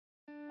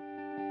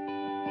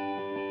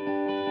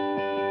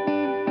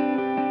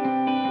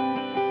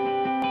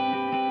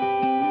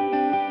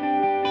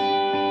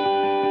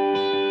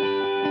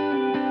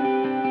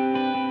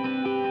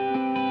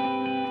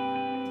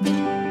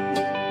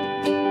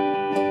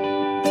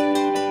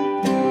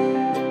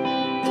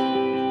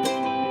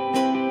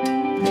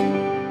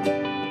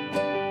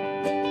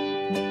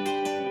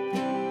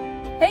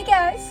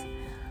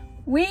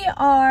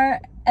are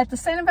at the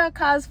Sanibel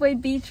Causeway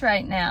Beach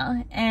right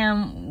now,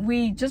 and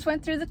we just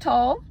went through the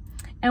toll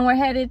and we're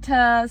headed to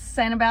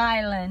Sanibel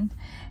Island.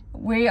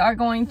 We are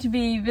going to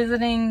be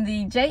visiting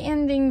the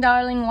J.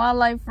 Darling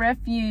Wildlife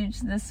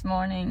Refuge this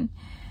morning.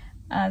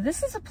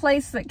 This is a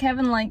place that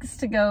Kevin likes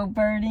to go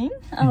birding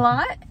a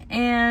lot,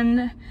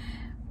 and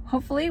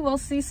hopefully we'll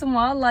see some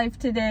wildlife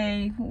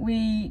today.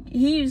 He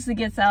usually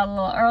gets out a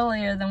little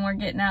earlier than we're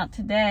getting out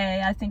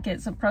today. I think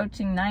it's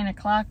approaching 9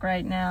 o'clock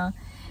right now,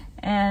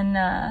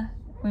 and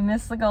we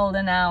missed the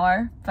golden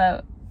hour,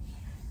 but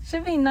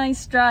should be a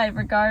nice drive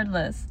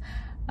regardless.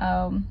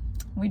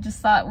 We just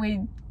thought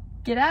we'd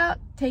get out,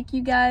 take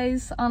you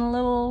guys on a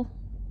little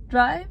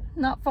drive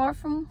not far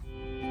from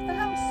the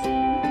house.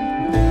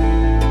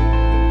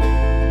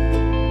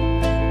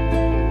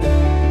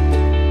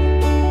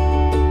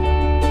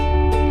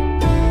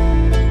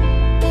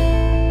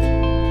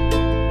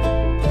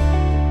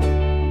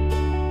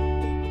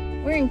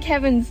 We're in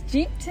Kevin's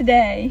Jeep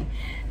today,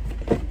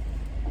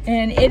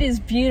 and it is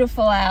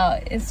beautiful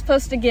out. It's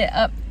supposed to get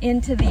up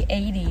into the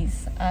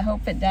 80s. I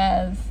hope it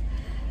does.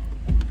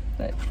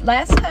 But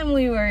last time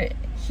we were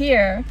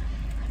here,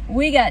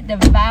 we got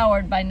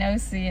devoured by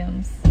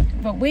no-see-ums,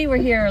 but we were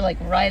here like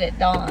right at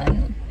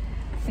dawn.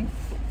 I think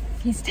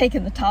he's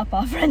taking the top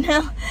off right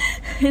now.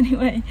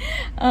 Anyway,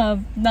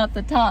 not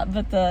the top,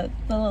 but the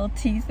little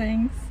T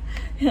things.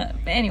 But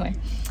anyway,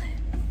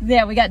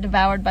 yeah, we got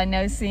devoured by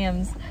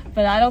no-see-ums,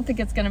 but I don't think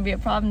it's going to be a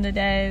problem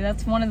today.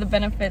 That's one of the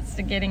benefits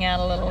to getting out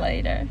a little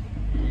later.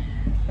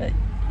 But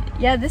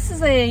yeah, this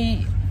is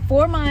a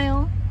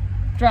 4-mile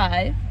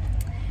drive,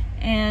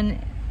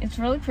 and it's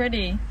really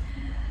pretty.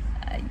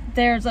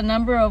 There's a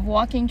number of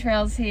walking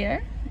trails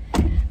here,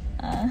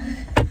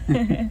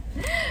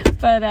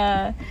 but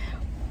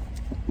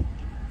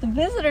the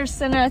visitor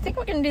center, I think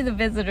we're gonna do the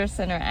visitor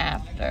center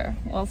after.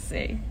 We'll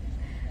see.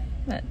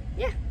 But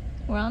yeah,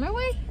 we're on our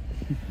way.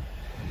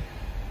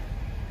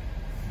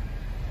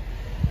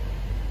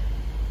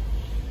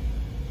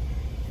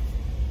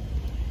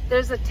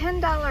 There's a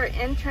 $10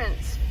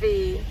 entrance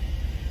fee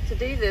to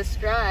do this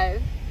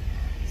drive.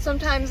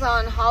 Sometimes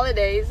on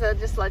holidays, they'll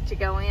just let you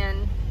go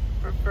in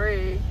for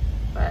free,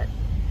 but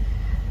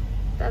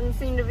doesn't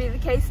seem to be the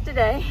case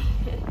today.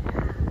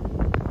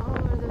 Oh,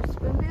 are there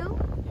spoonbills?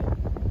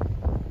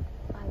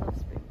 I love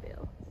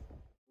spoonbills.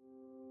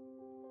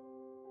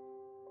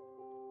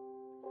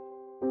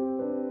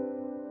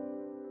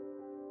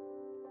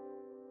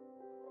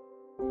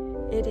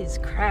 It is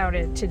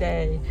crowded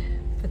today,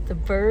 but the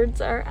birds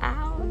are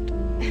out.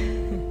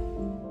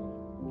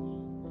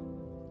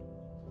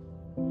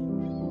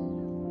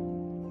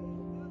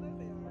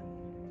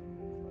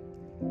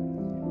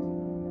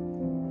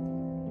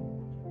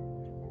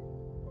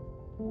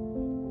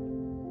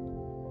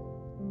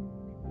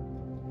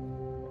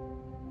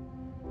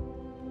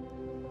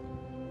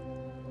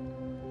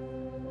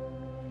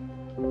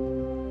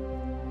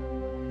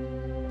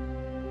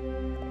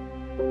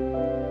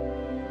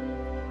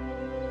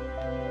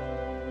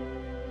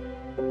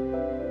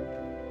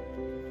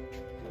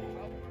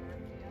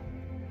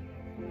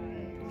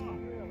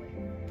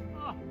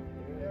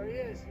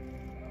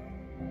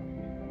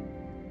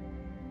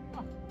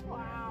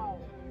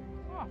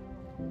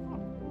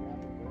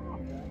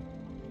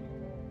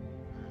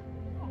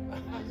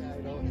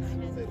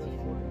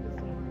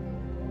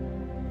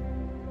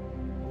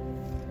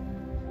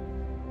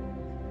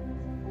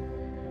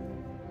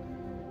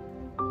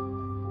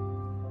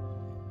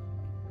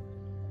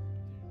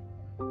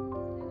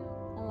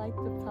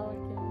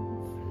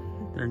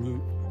 They're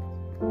neat.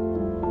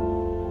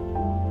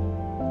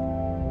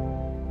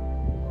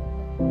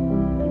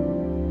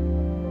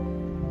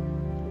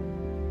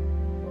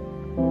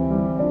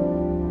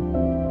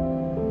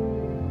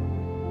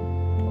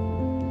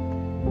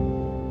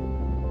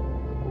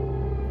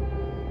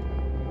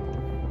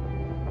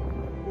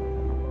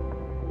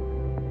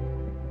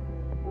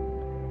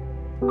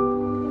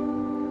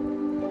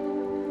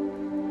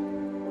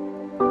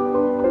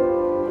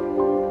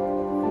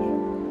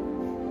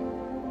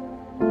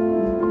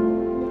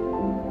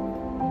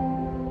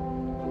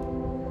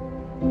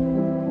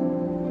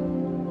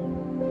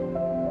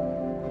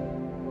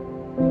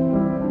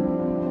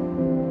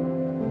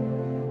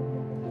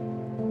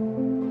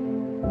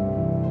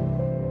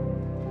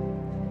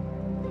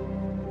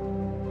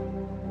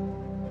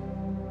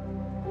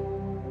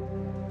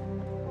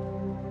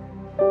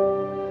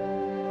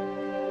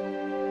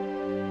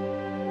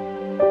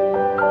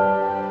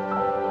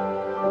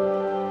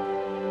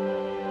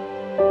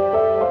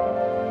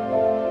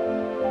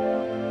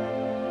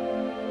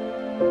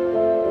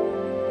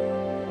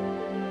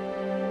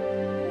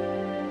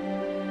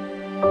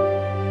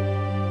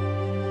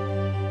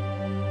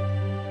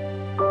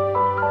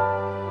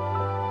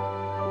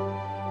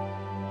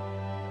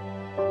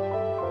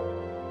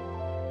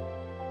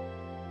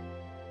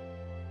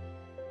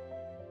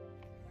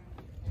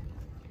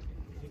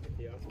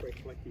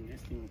 Collecting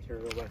nesting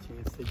material by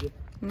chance, did you?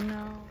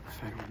 No.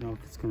 I don't know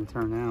if it's going to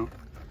turn out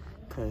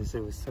because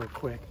it was so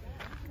quick.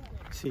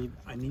 See,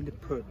 I need to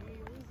put,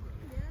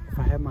 if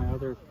I have my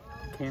other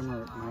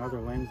camera, my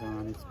other lens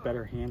on. It's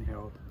better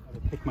handheld. I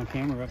would pick my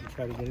camera up and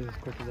try to get it as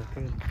quick as I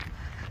could.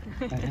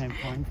 I didn't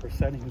have time for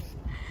settings.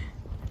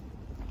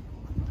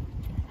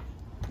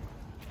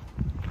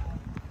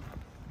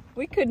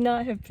 We could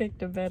not have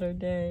picked a better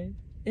day.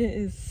 It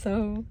is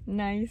so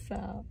nice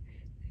out.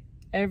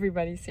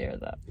 Everybody's here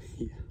though.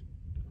 Yeah.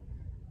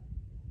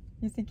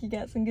 You think you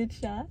got some good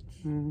shots?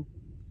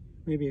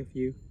 Maybe a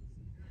few.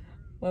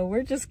 Well,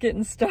 we're just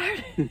getting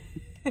started.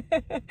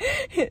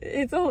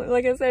 It's only,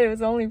 like I said, it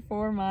was only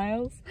 4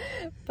 miles,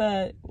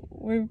 but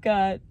we've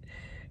got,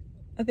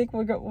 I think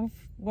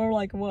we're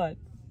like what?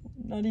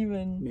 Not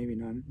even.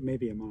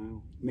 Maybe a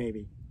mile,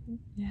 maybe.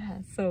 Yeah,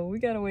 so we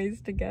got a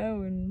ways to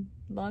go and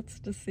lots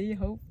to see,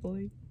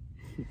 hopefully.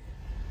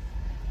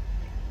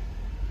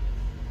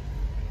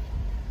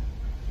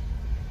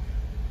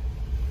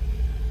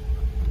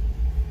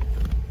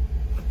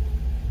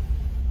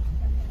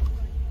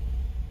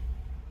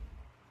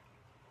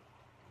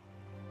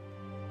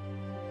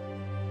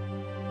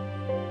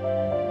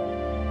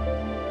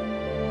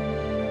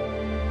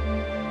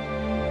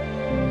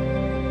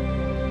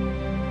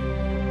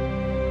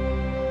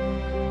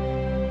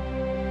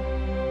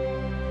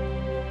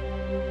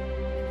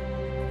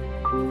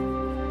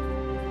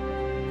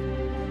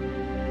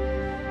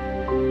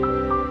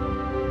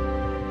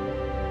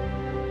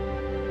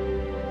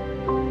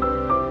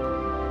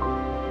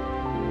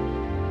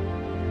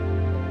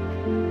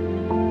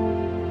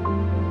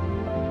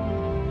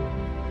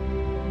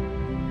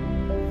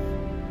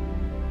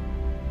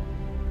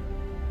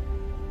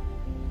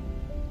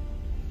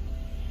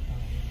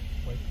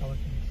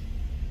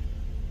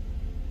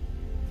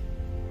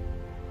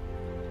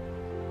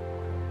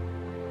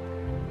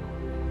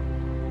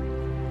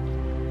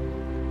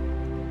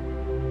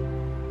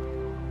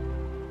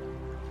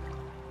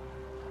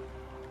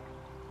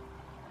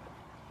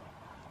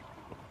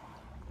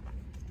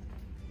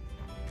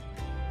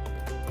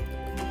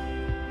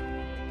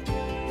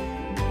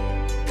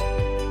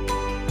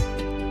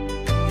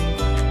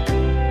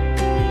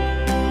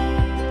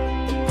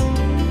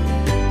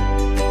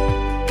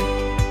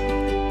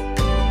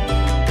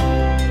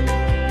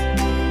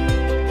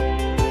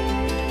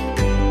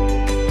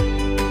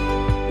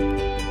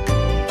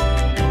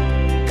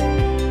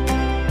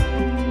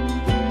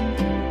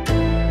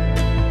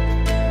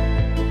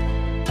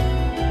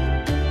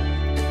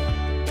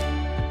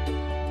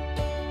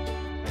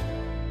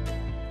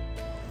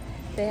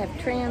 They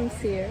have trams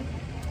here.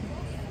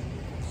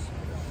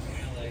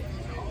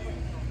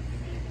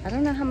 I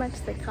don't know how much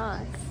they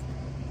cost.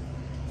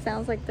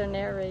 Sounds like they're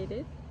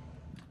narrated.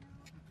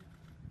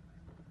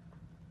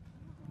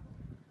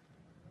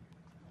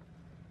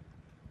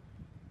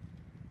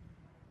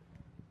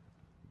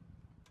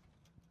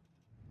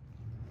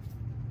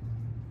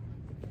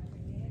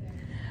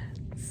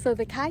 So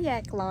the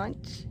kayak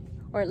launch,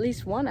 or at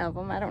least one of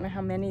them, I don't know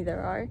how many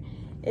there are,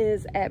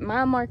 is at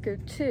mile marker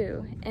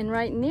 2, and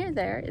right near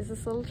there is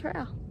this little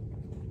trail.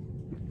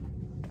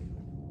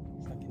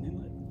 It's like an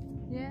inlet.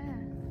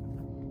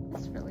 Yeah,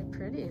 it's really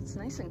pretty. It's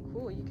nice and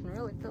cool. You can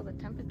really feel the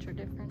temperature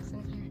difference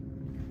in here.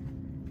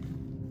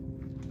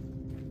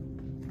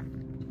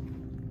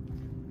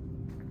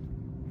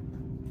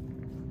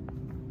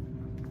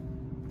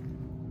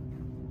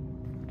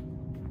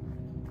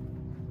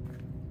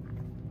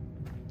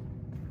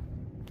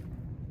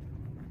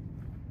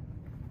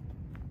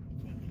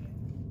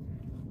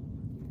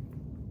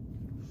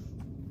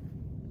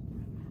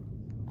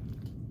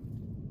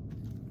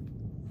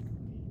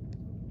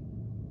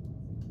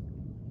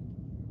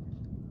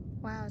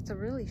 Wow, it's a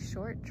really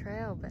short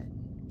trail, but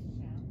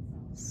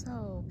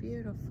so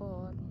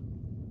beautiful.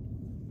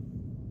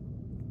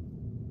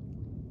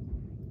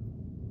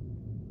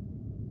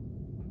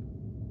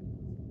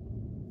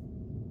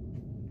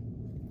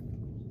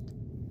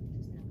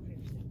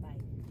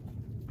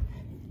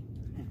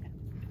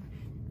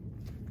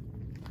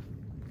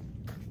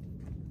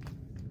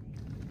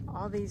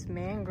 All these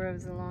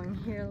mangroves along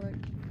here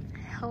look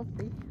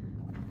healthy.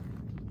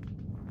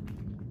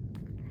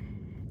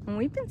 And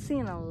we've been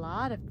seeing a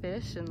lot of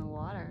fish in the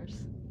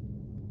waters.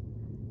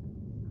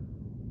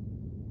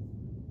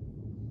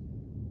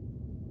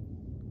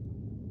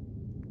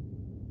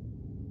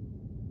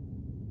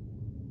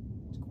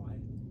 It's quiet.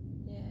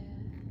 Yeah.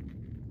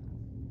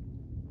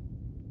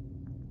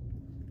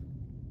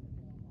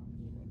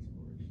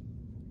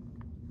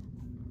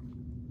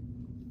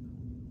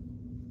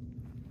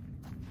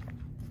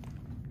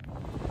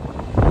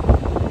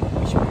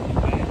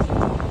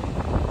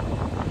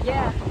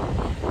 Yeah.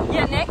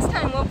 Yeah, next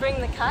time we'll bring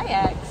the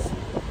kayaks.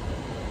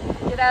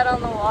 Get out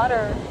on the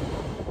water.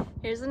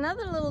 Here's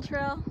another little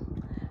trail.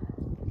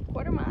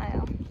 1/4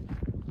 mile.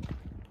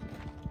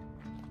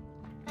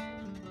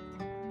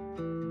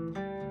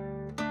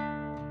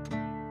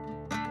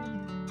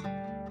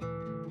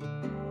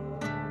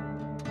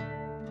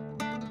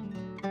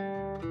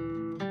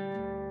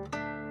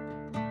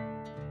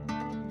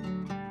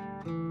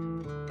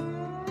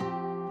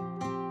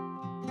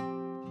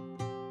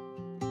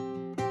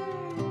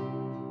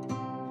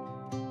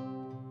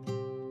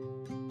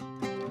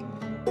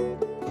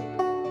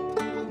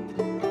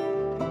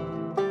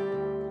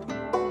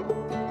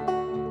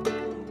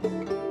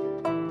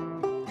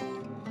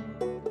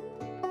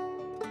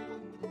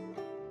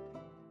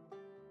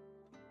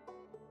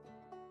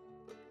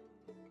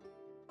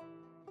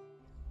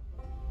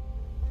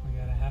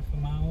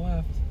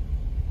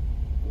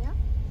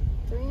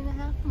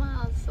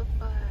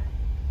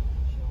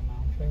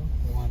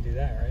 want to do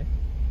that, right?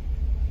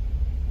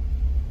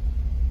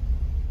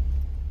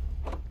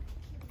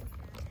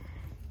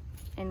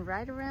 And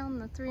right around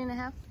the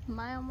 3.5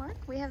 mile mark,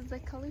 we have the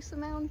Calusa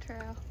Mountain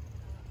Trail.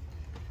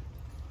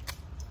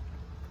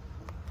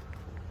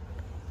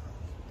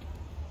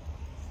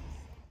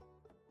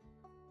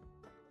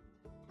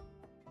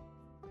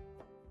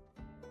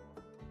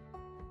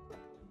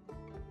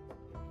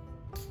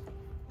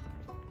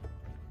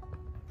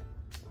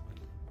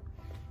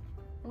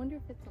 I wonder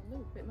if it's a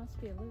loop. It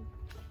must be a loop.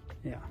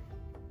 Yeah.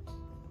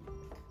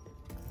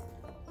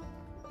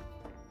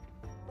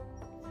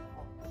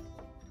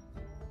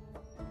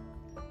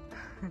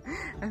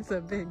 That's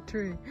a big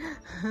tree.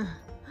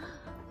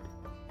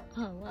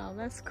 Oh wow,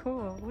 that's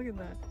cool. Look at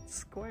that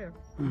square.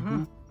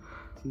 Mm-hmm.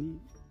 It's neat.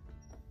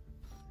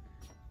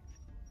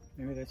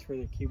 Maybe that's where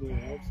the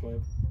Keebler Elks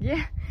live.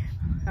 Yeah,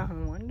 I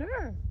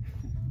wonder.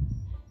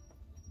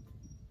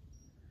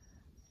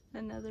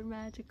 Another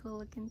magical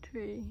looking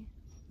tree.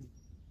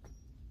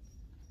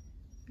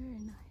 Very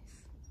nice.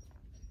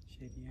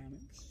 Shady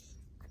hammocks.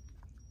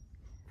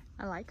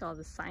 I like all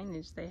the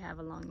signage they have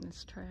along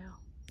this trail.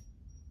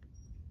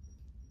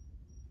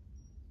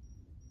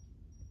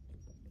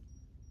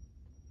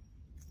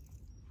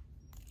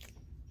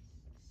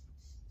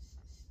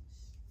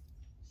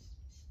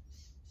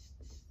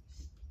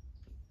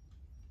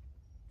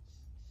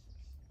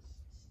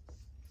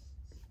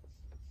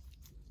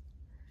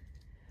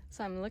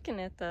 So I'm looking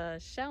at the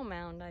shell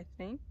mound, I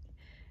think,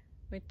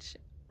 which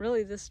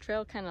really this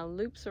trail kind of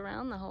loops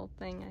around the whole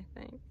thing, I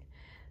think.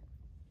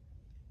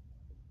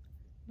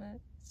 But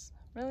it's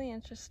really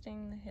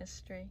interesting, the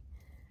history.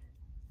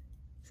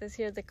 It says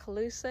here, the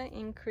Calusa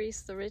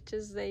increased the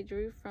riches they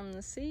drew from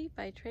the sea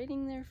by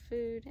trading their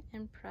food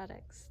and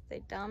products.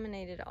 They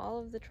dominated all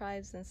of the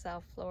tribes in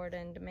South Florida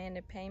and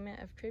demanded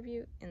payment of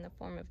tribute in the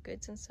form of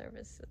goods and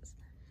services.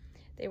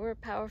 They were a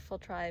powerful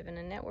tribe and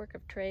a network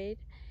of trade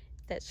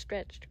that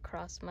stretched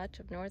across much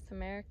of North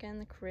America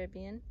and the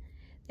Caribbean.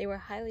 They were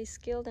highly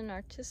skilled and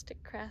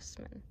artistic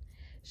craftsmen.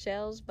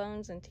 Shells,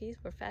 bones, and teeth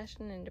were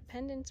fashioned into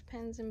pendants,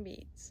 pens, and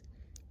beads.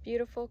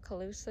 Beautiful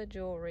Calusa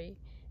jewelry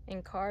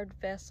and carved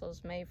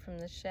vessels made from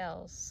the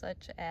shells,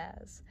 such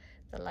as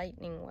the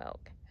lightning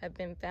whelk, have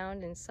been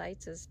found in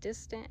sites as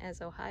distant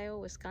as Ohio,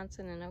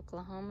 Wisconsin, and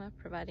Oklahoma,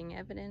 providing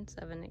evidence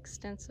of an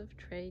extensive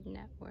trade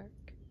network.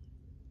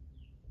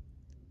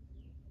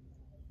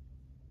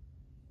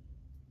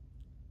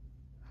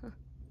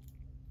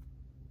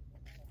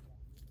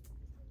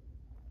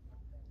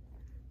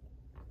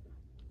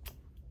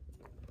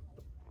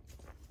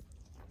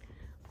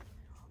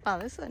 Wow,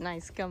 this is a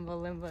nice gumbo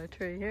limbo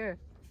tree here.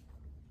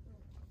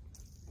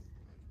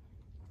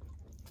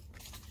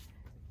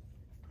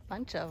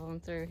 Bunch of them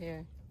through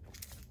here.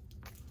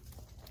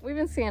 We've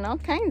been seeing all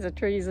kinds of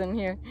trees in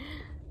here.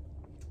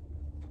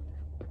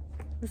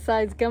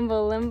 Besides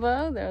gumbo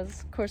limbo,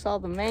 there's of course all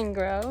the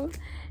mangrove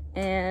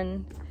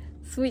and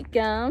sweet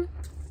gum,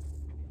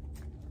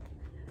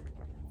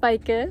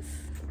 ficus.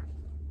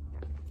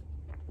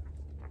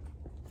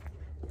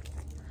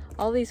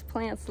 All these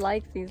plants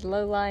like these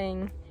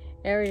low-lying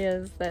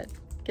areas that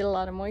get a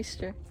lot of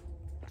moisture.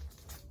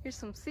 Here's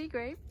some sea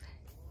grape.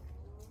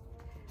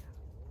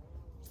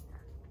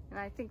 And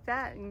I think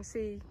that, you can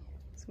see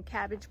some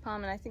cabbage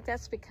palm, and I think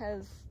that's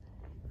because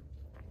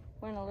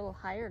we're in a little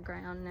higher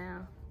ground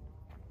now.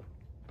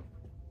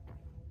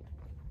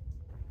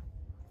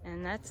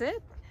 And that's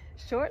it.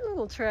 Short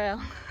little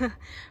trail,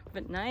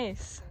 but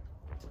nice.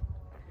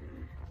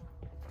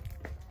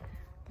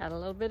 Got a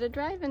little bit of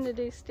driving to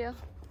do still.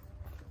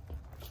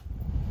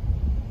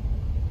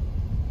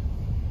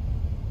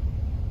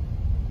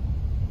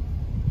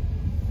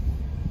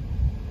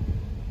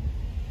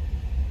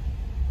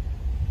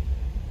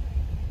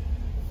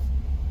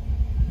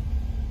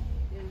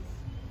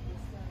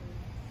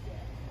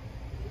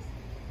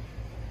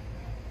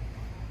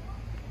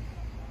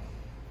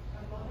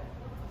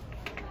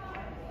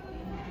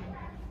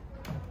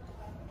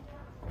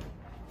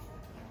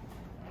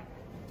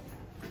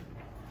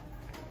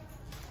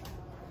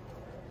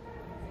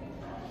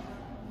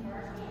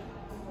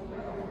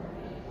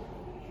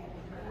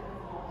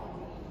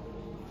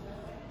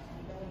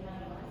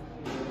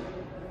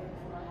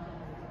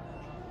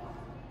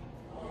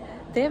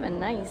 They have a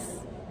nice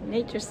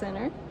nature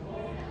center.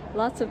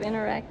 Lots of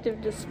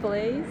interactive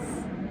displays.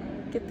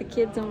 Get the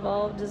kids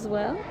involved as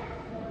well.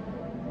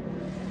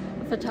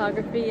 A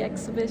photography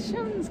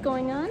exhibition is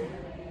going on.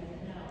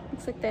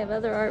 Looks like they have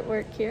other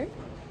artwork here.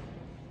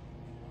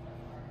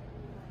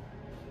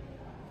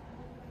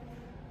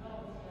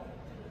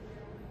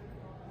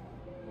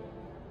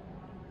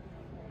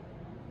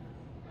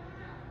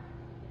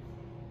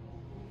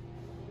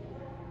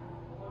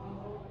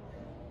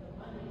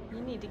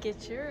 You need to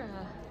get your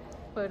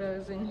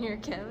photos in here,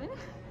 Kevin.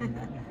 In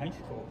high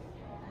school.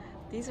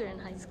 These are in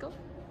high school?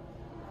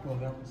 Well,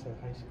 that was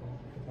a high school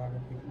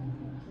photography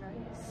conference.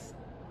 Nice.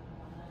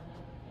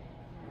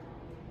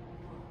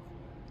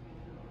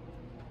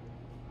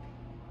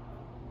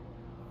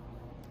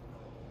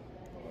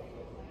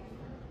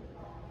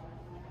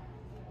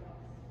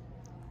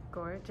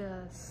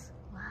 Gorgeous.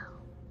 Wow.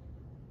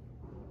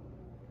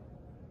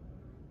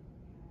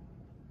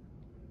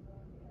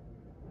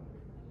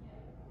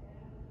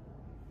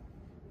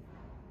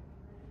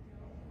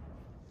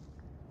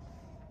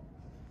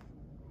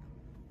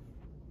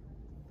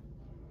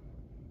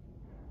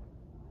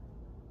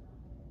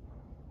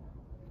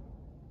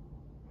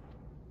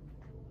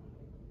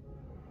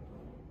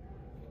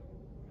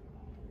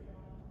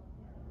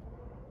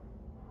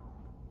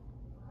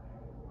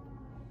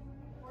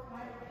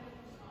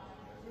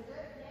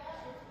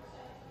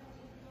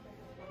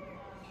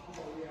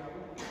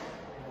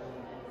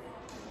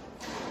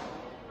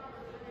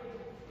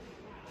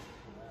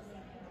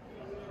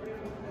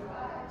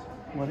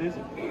 What is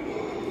it?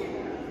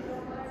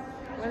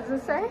 What does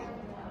it say?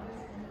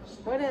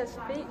 What has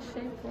feet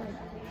shaped like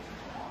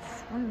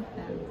swim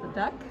fins? A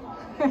duck?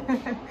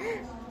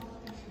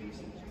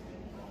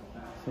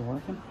 Is it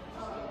working?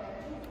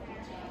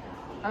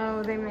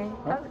 Oh, they may.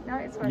 Oh, no,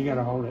 it's working. You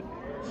gotta hold it.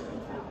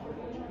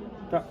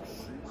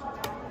 Ducks.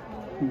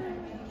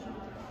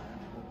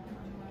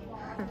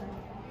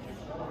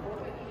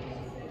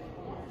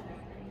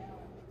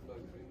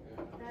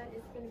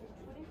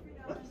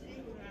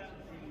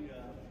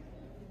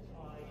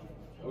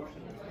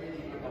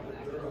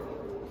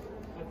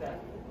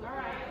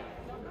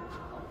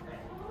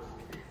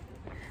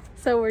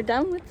 So we're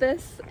done with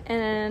this,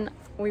 and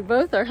we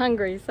both are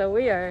hungry, so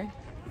we are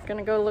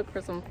gonna go look for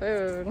some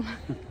food.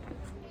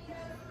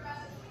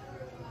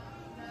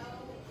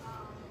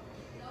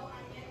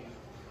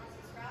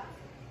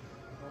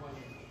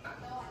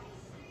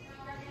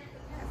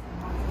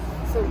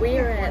 So we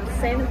are at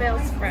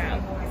Sanibel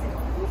Sprout,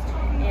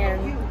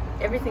 and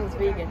everything's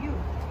vegan,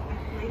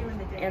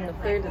 and the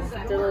food is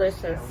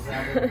delicious.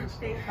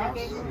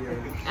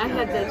 I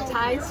had the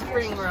Thai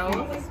spring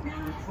rolls,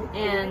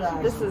 and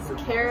this is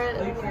carrot,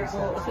 this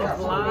is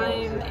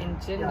lime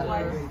and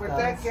ginger.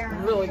 It's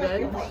really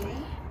good.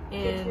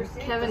 And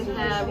Kevin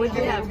had, what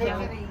did you have,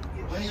 Kevin?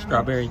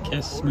 Strawberry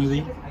kiss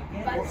smoothie.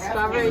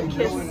 Strawberry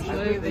kiss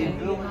smoothie.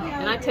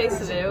 And I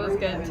tasted it, it was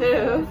good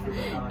too.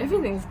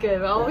 Everything's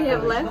good. All we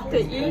have left to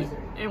eat,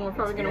 and we're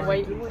probably gonna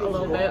wait a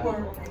little bit,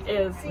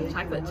 is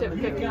chocolate chip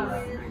cookies.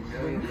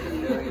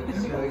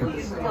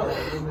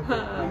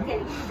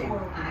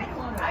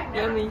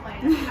 Yummy.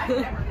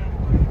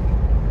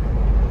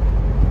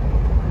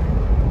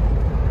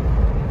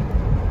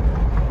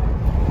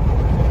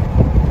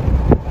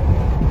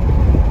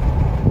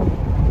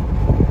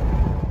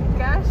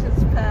 Gosh,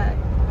 it's packed.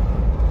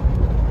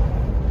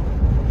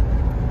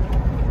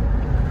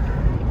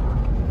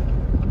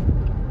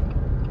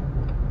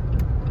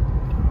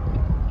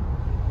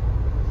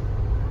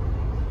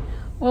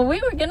 Well,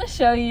 we were going to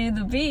show you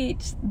the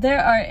beach.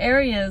 There are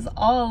areas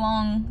all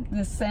along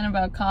this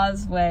Sanibel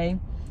Causeway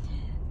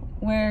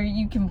where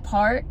you can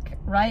park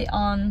right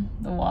on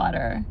the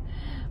water,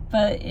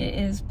 but it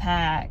is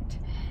packed,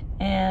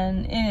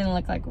 and it didn't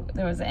look like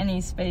there was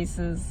any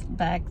spaces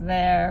back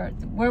there.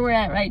 Where we're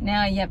at right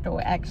now, you have to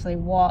actually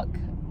walk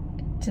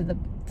to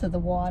the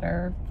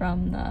water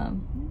from the,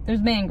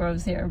 there's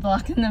mangroves here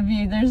blocking the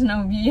view. There's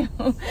no view.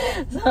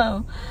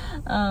 So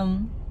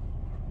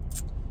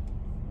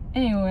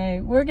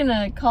anyway, we're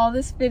gonna call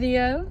this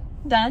video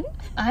done.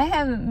 I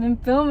haven't been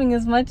filming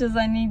as much as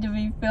I need to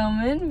be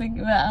filming,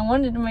 but I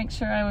wanted to make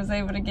sure I was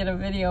able to get a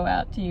video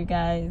out to you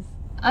guys.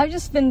 I've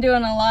just been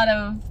doing a lot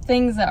of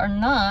things that are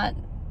not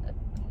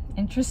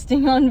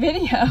interesting on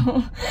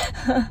video.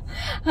 I've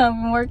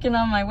been working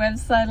on my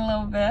website a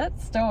little bit,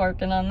 still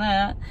working on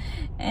that,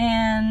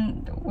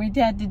 and we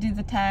had to do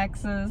the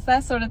taxes,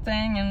 that sort of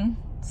thing, and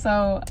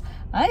so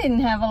I didn't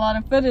have a lot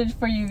of footage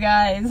for you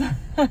guys.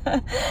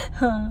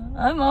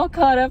 I'm all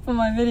caught up on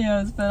my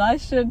videos, but I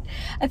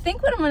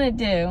think what I'm gonna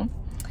do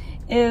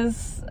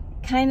is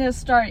kind of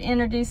start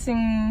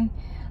introducing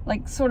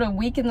like sort of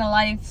week in the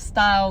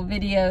lifestyle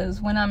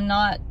videos when I'm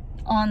not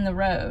on the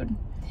road.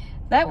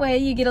 That way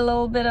you get a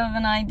little bit of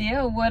an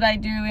idea of what I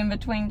do in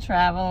between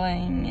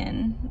traveling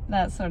and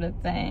that sort of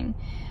thing.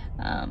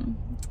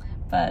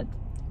 But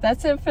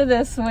that's it for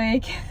this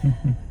week.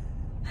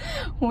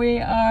 We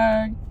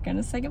are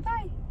gonna say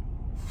goodbye.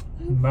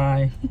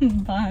 Bye.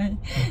 Bye.